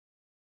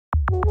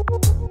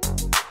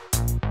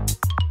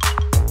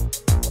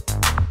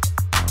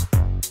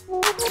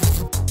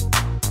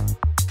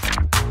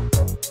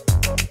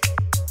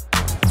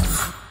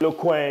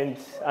Eloquent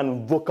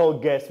and vocal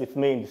guest with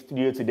me in the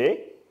studio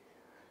today.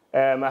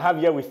 I have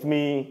here with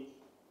me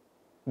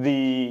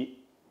the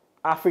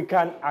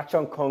African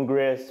Action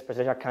Congress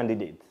presidential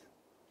candidate,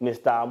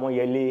 Mr.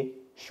 Omoyele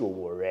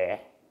Sowore.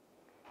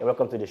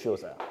 Welcome to the show,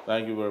 sir.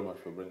 Thank you very much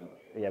for bringing me.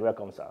 Yeah,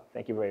 welcome, sir.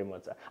 Thank you very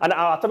much, sir. And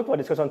our topic for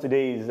discussion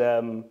today is,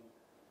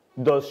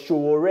 does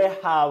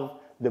Sowore have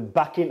the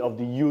backing of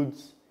the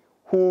youths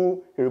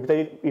who he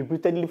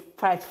repeatedly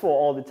fights for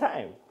all the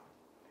time?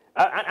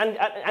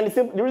 And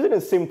the reason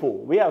is simple.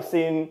 We have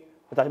seen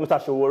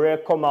Mr. Sowore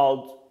come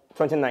out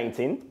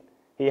 2019.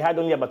 He had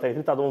only about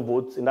 33,000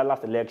 votes in that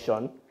last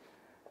election.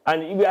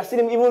 And we have seen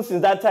him even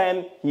since that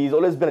time. He's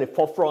always been at the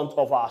forefront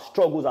of our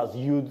struggles as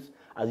youths,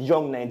 as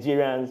young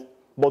Nigerians.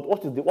 But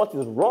what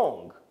is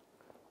wrong?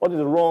 What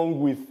is wrong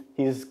with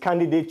his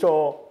candidature?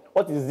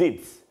 What is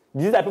it?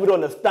 This is that people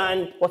don't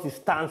understand what he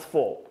stands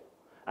for.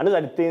 And those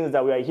are the things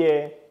that we are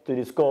here to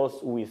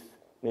discuss with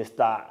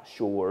Mr.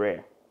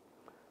 Sowore.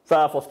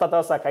 So for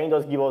starters, sir, can you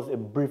just give us a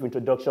brief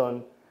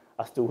introduction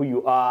as to who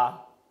you are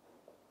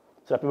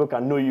so that people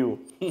can know you?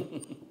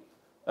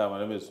 My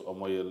name is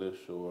Omoyele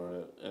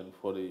Sowore, and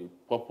for the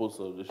purpose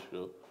of this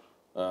show,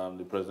 I'm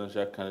the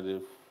presidential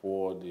candidate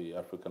for the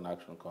African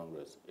Action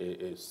Congress,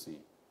 AAC,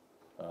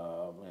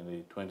 in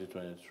the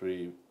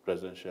 2023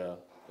 presidential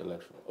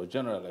election, or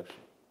general election.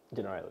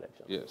 General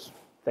election. Yes.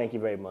 Thank you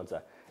very much,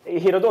 sir.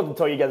 He doesn't want to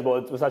tell you guys,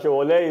 but Mr.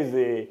 Sowore is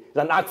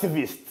an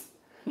activist,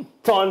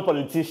 turned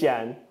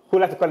politician, who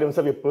likes to call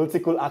himself a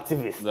political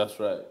activist. That's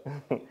right.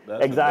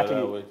 That's exactly. a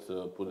better way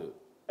to put it.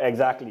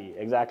 Exactly,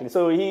 exactly.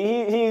 So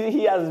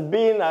he has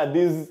been at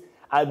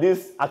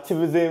this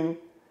activism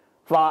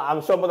for,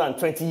 I'm sure, more than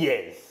 20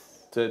 years.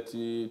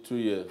 32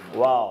 years.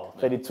 Wow,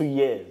 32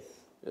 years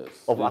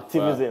of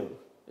activism.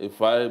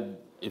 If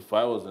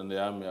I was in the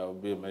army, I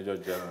would be a major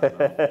general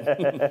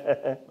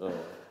now.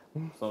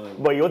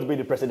 But you want to be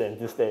the president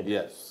instead?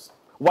 Yes.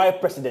 Why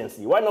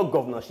presidency? Why not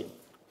governorship?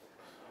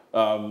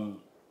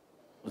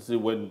 See,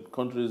 when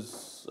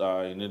countries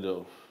are in need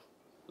of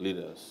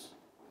leaders,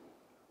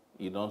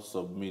 you don't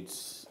submit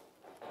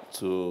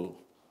to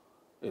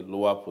a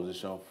lower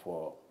position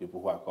for people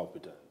who are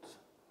competent.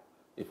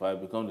 If I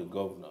become the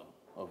governor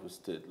of a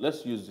state,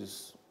 let's use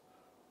this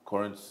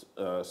current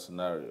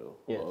scenario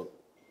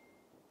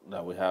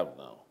that we have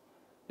now.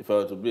 If I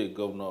were to be a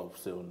governor of,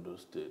 say, Ondo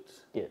State.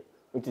 Yeah,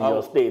 which is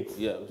your state.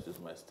 Yeah, which is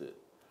my state.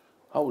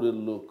 How would it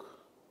look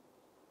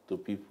to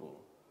people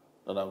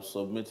that I'm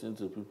submitting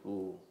to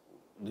people,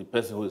 the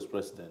person who is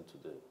president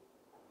today?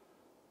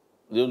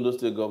 The Ondo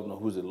State governor,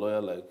 who's a lawyer,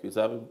 like, he's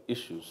having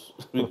issues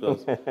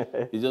because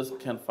he just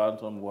can't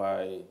fathom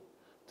why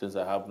things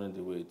are happening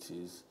the way it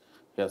is.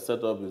 He has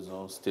set up his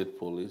own state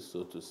police,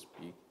 so to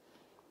speak,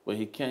 but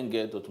he can't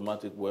get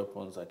automatic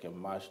weapons that can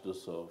match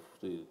those of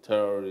the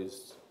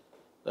terrorists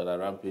that are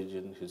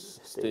rampaging his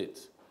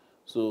state.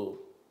 So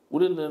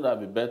wouldn't that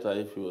be better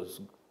if he was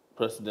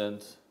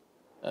president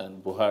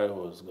and Buhari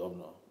was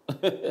governor?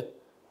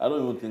 I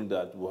don't even think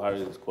that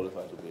Buhari is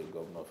qualified to be a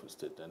governor of a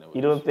state anyway.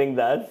 You don't think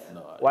that?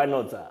 No. Why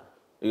not, sir?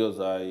 Because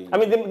I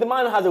mean, the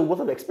man has a wealth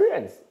of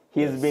experience.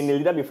 He's been a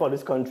leader before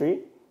this country.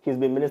 He's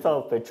been Minister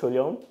of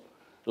Petroleum.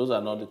 Those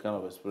are not the kind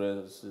of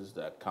experiences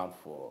that count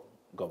for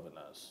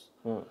governors.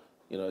 You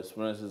know,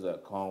 experiences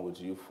that come with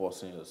you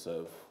forcing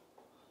yourself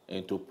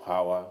into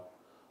power,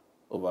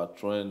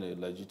 overthrowing a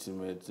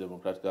legitimate,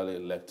 democratically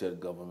elected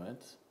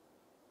government.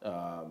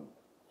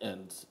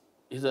 And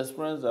his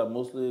experience are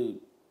mostly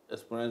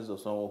experiences of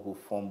someone who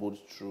fumbled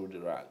through the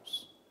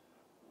ranks.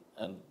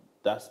 And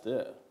that's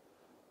there.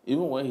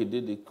 Even when he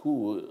did the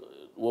coup,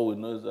 what we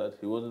know is that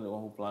he wasn't the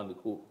one who planned the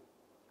coup.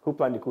 Who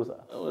planned the coup, sir?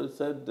 Well, it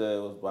said it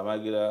was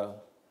Babangida,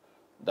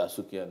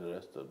 Dasuki, and the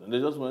rest of them. They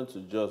just went to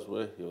Jos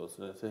where he was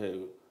and they said, hey,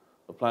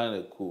 we're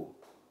planning a coup.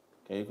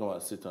 Can you come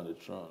and sit on the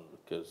throne?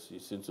 Because you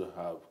seem to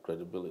have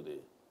credibility.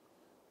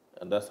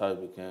 And that's how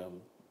he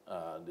became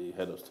the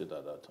head of state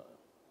at that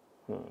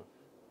time.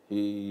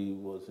 He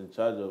was in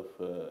charge of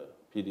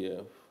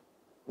PDF.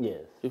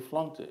 Yes. He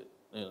flunked it,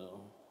 you know.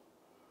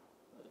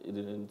 He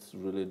didn't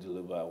really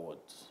deliver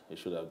what he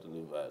should have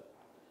delivered.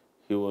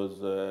 He was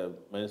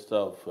Minister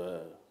of,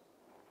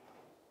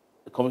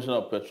 Commissioner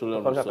of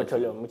Petroleum. Commissioner of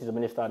Petroleum, which is a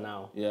minister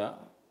now. Yeah.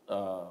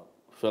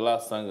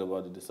 Fela sang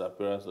about the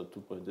disappearance of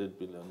 $2.8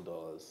 billion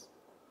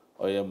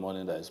oil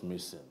money that is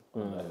missing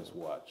under his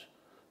watch.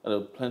 And there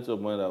was plenty of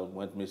money that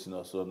went missing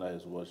also under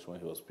his watch when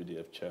he was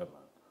PDF chairman.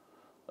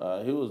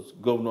 He was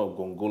governor of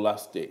Gongola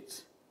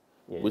State,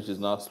 which is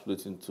now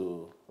split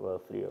into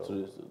three.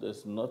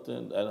 There's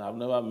nothing, and I've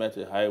never met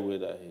a highway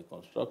that he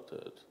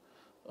constructed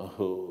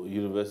or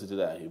university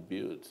that he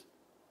built.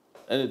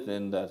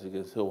 Anything that you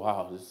can say,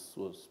 wow, this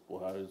was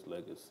Buhari's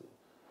legacy.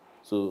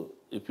 So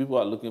if people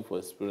are looking for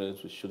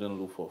experience, we shouldn't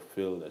look for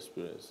failed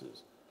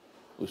experiences.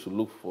 We should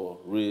look for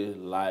real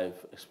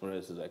life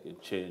experiences that can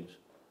change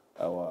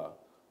our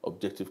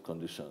objective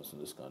conditions in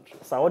this country.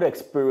 So what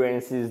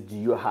experiences do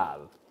you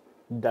have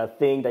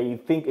that you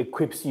think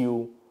equips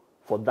you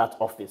for that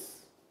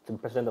office, to be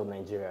president of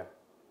Nigeria?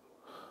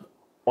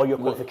 Or your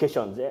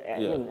qualifications,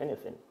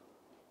 anything?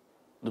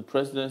 The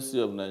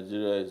presidency of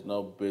Nigeria is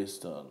not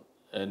based on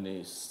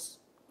any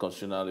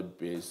constitutionally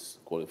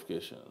based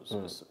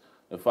qualifications.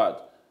 In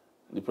fact,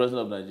 the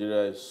president of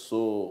Nigeria is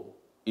so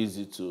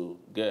easy to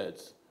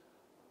get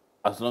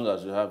as long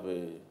as you have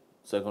a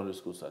secondary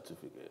school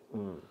certificate.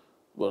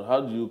 But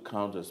how do you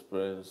count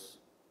experience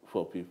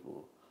for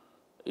people?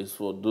 It's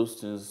for those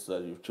things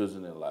that you've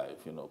chosen in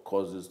life,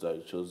 causes that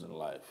you've chosen in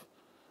life.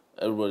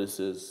 Everybody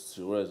says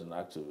Sowore is an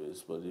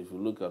activist, but if you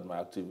look at my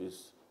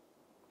activist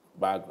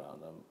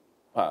background and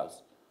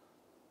past,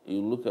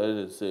 you look at it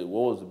and say,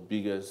 what was the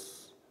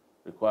biggest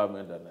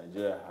requirement that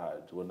Nigeria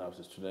had when I was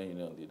a student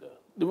union leader?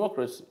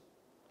 Democracy.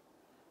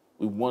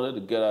 We wanted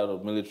to get out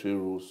of military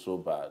rule so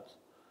bad.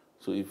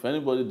 So if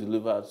anybody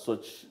delivered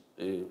such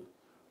a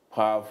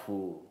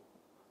powerful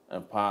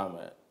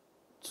empowerment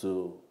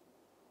to,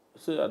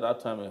 say at that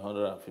time,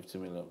 150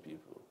 million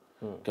people,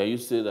 can you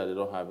say that they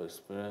don't have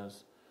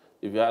experience?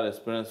 If you had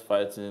experience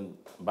fighting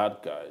bad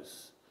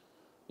guys,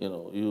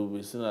 you'll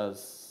be seen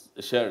as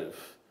a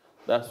sheriff.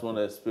 That's one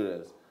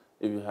experience.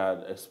 If you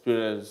had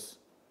experience,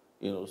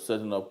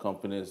 setting up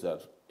companies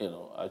that,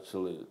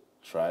 actually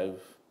thrive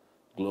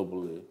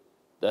globally,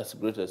 that's a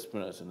great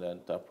experience in the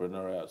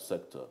entrepreneurial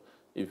sector.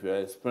 If you're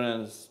an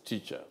experienced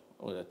teacher,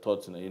 when I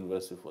taught in a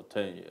university for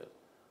 10 years,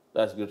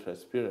 that's good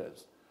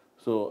experience.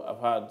 So I've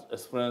had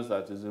experience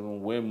that is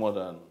even way more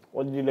than...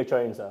 What did you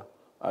lecture in, sir?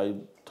 I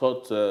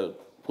taught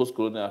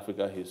post-colonial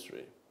Africa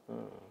history.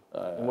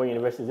 And what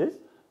university is this?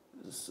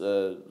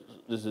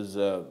 This is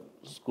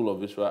School of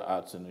Visual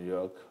Arts in New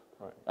York,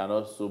 and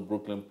also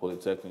Brooklyn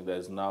Polytechnic, that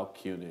is now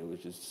CUNY,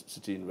 which is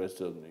City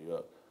University of New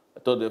York. I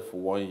taught there for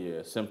 1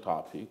 year, same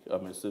topic,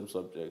 same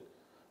subject,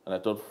 and I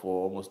taught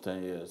for almost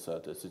 10 years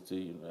at the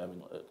City,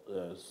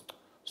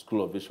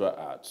 School of Visual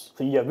Arts.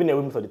 So you have been there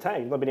most of the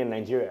time. You've not been in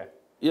Nigeria.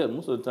 Yeah,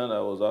 most of the time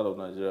I was out of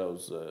Nigeria. I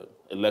was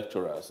a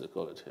lecturer, as they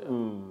call it here.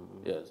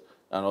 Yes,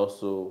 and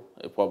also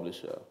a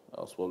publisher.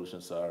 I was publishing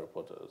Sahara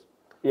Reporters.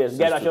 Yes,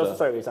 Guy, I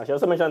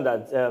also mentioned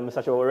that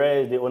Mr.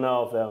 Sowore is the owner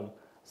of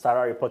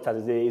Sahara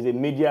Reporters. He's a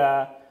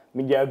media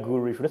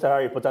guru. If you know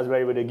Sahara Reporters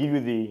very well, they give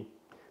you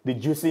the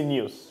juicy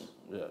news.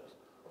 Yes.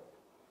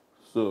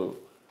 So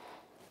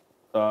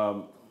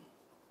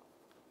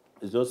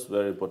it's just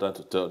very important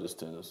to tell these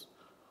things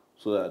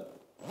so that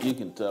you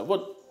can tell.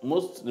 But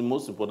the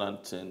most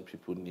important thing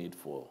people need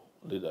for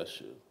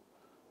leadership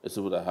is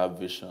people that have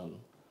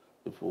vision,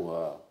 people who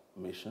are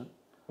mission,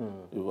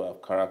 people who have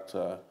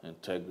character,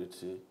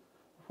 integrity,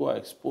 who are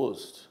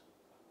exposed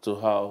to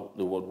how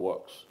the world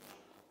works.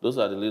 Those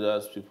are the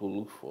leaders people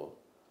look for,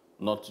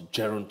 not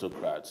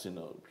gerontocrats,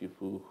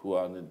 people who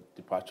are in the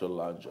departure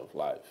lounge of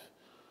life.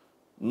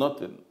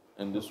 Nothing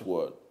in this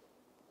world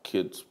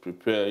could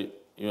prepare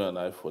you and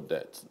I for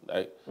death.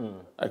 I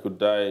could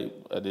die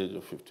at the age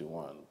of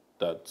 51.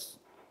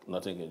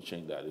 Nothing can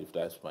change that if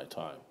that's my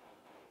time.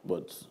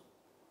 But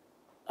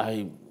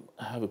I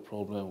have a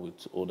problem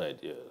with old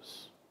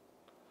ideas,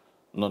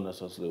 not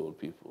necessarily old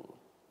people.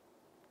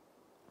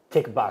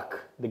 Take back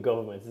the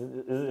government.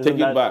 Take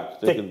it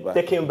back.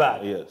 Take him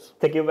back. Yes.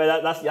 Take him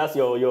back. That's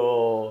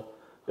your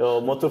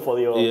motto for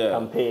your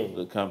campaign.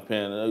 The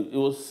campaign. It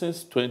was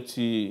since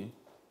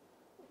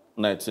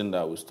 2019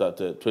 that we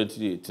started.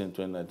 2018,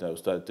 2019, we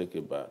started Take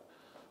It Back.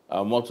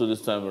 Our motto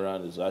this time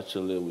around is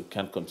actually, we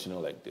can't continue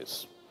like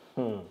this.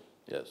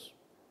 Yes.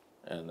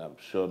 And I'm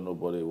sure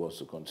nobody wants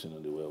to continue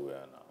the way we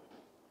are now.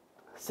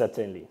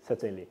 Certainly.